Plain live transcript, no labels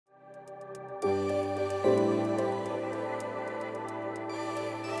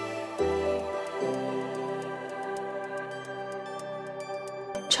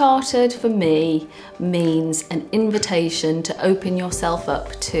Chartered for me means an invitation to open yourself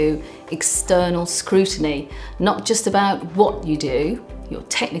up to external scrutiny, not just about what you do, your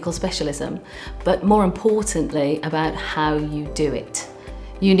technical specialism, but more importantly about how you do it.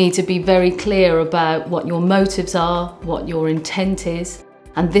 You need to be very clear about what your motives are, what your intent is,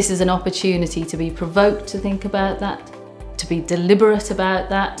 and this is an opportunity to be provoked to think about that, to be deliberate about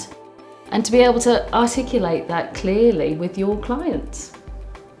that, and to be able to articulate that clearly with your clients.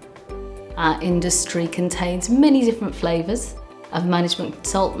 Our industry contains many different flavours of management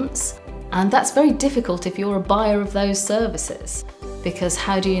consultants, and that's very difficult if you're a buyer of those services, because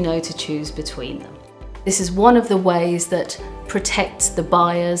how do you know to choose between them? This is one of the ways that protects the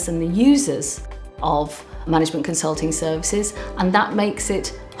buyers and the users of management consulting services, and that makes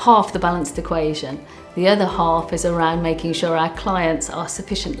it half the balanced equation. The other half is around making sure our clients are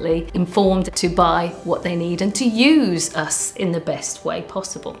sufficiently informed to buy what they need and to use us in the best way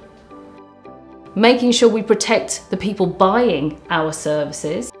possible. Making sure we protect the people buying our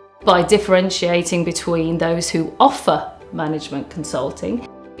services by differentiating between those who offer management consulting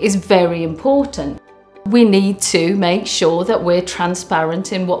is very important. We need to make sure that we're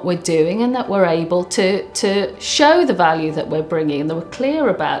transparent in what we're doing and that we're able to show the value that we're bringing and that we're clear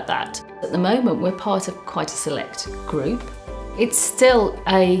about that. At the moment, we're part of quite a select group. It's still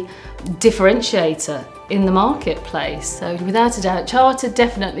a differentiator in the marketplace. So without a doubt, Chartered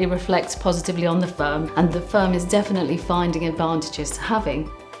definitely reflects positively on the firm, and the firm is definitely finding advantages to having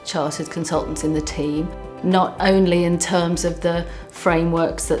Chartered consultants in the team, not only in terms of the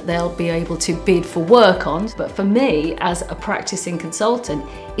frameworks that they'll be able to bid for work on, but for me as a practicing consultant,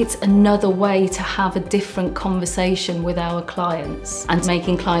 it's another way to have a different conversation with our clients and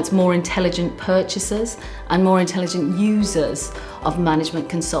making clients more intelligent purchasers and more intelligent users of management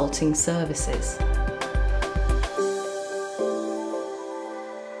consulting services.